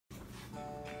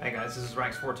Hey guys, this is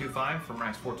Rax425 from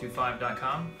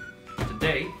Rax425.com.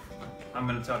 Today, I'm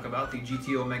going to talk about the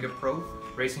GT Omega Pro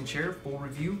Racing Chair full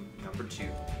review number 2.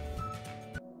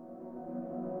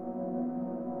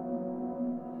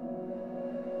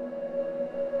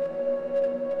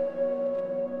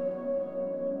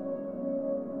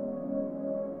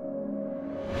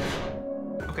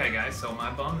 Okay guys, so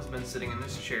my bum has been sitting in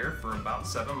this chair for about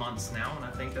 7 months now, and I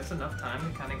think that's enough time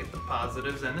to kind of get the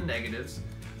positives and the negatives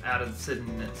out of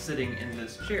sitting in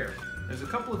this chair. There's a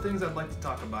couple of things I'd like to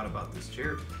talk about this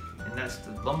chair, and that's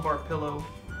the lumbar pillow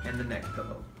and the neck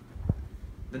pillow.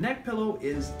 The neck pillow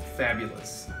is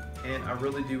fabulous, and I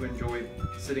really do enjoy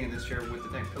sitting in this chair with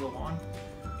the neck pillow on.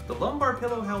 The lumbar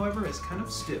pillow, however, is kind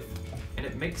of stiff, and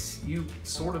it makes you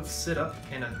sort of sit up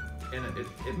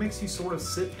it makes you sort of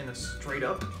sit in a straight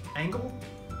up angle.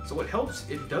 So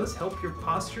it does help your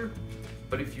posture,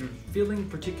 but if you're feeling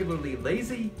particularly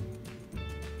lazy,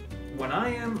 when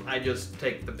I am, I just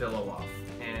take the pillow off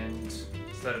and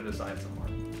set it aside somewhere,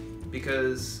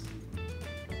 because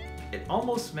it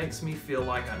almost makes me feel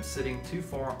like I'm sitting too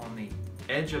far on the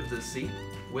edge of the seat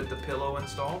with the pillow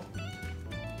installed.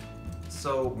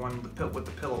 So with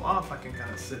the pillow off, I can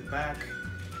kind of sit back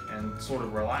and sort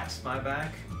of relax my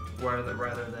back, rather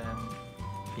than,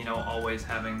 you know, always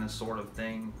having this sort of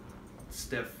thing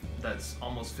stiff that's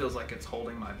almost feels like it's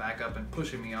holding my back up and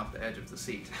pushing me off the edge of the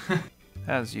seat.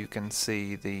 As you can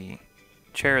see, the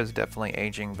chair is definitely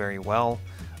aging very well.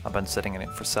 I've been sitting in it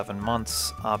for 7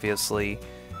 months. Obviously,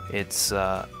 it's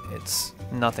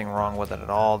nothing wrong with it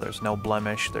at all. There's no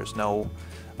blemish, there's no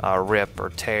rip or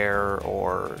tear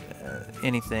or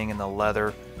anything in the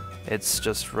leather. It's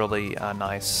just really a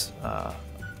nice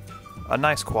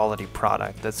quality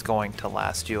product that's going to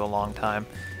last you a long time,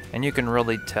 and you can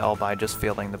really tell by just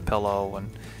feeling the pillow and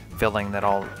feeling that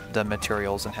all the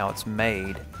materials and how it's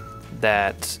made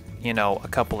that, you know, a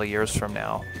couple of years from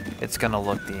now it's going to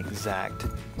look the exact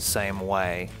same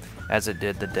way as it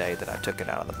did the day that I took it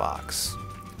out of the box.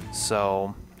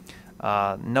 So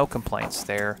no complaints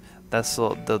there. That's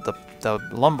the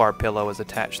lumbar pillow is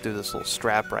attached through this little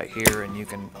strap right here, and you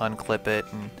can unclip it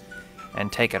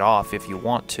and take it off if you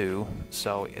want to,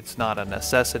 so it's not a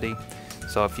necessity.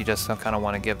 So if you just kind of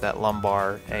want to give that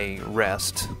lumbar a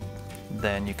rest,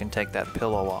 then you can take that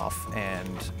pillow off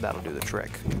and that'll do the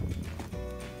trick.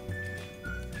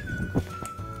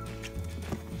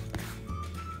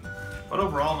 But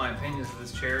overall, my opinions of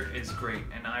this chair is great,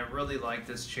 and I really like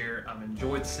this chair. I've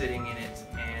enjoyed sitting in it,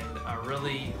 and I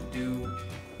really do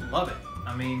love it.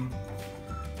 I mean,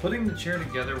 putting the chair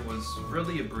together was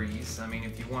really a breeze. I mean,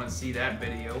 if you want to see that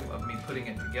video of me putting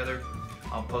it together,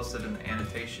 I'll post it in the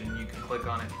annotation. You can click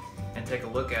on it and take a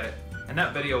look at it. And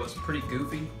that video was pretty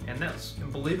goofy, and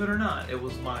believe it or not, it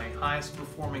was my highest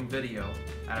performing video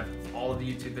out of all of the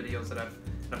YouTube videos out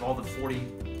of all the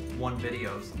 41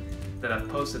 videos that I've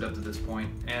posted up to this point,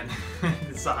 and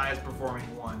it's the highest performing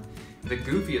one, the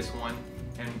goofiest one,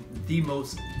 and the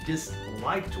most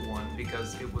disliked one,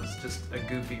 because it was just a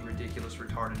goofy, ridiculous,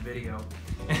 retarded video.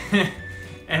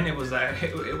 And it was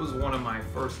one of my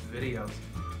first videos.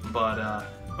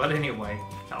 But anyway,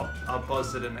 I'll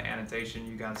post it in the annotation.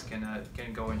 You guys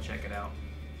can go and check it out.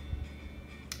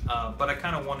 But I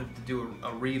kind of wanted to do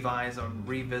a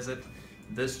revisit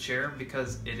this chair,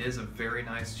 because it is a very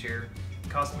nice chair. It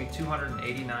cost me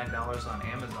 $289 on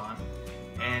Amazon,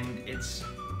 and it's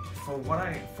for what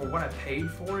I paid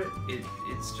for it.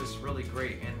 It's just really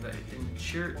great, and the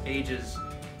chair ages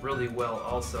really well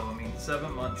also. I mean,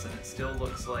 7 months and it still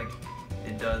looks like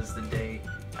it does the day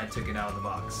I took it out of the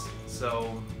box.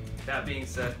 So that being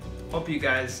said, hope you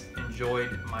guys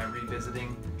enjoyed my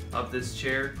revisiting of this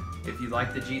chair. If you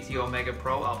like the GT Omega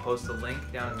Pro, I'll post a link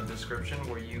down in the description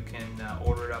where you can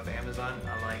order it off Amazon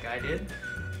like I did.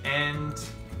 And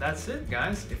that's it,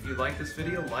 guys. If you like this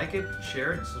video, like it,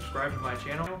 share it, subscribe to my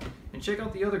channel, and check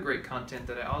out the other great content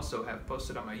that I also have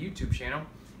posted on my YouTube channel.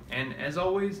 And as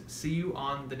always, see you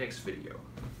on the next video.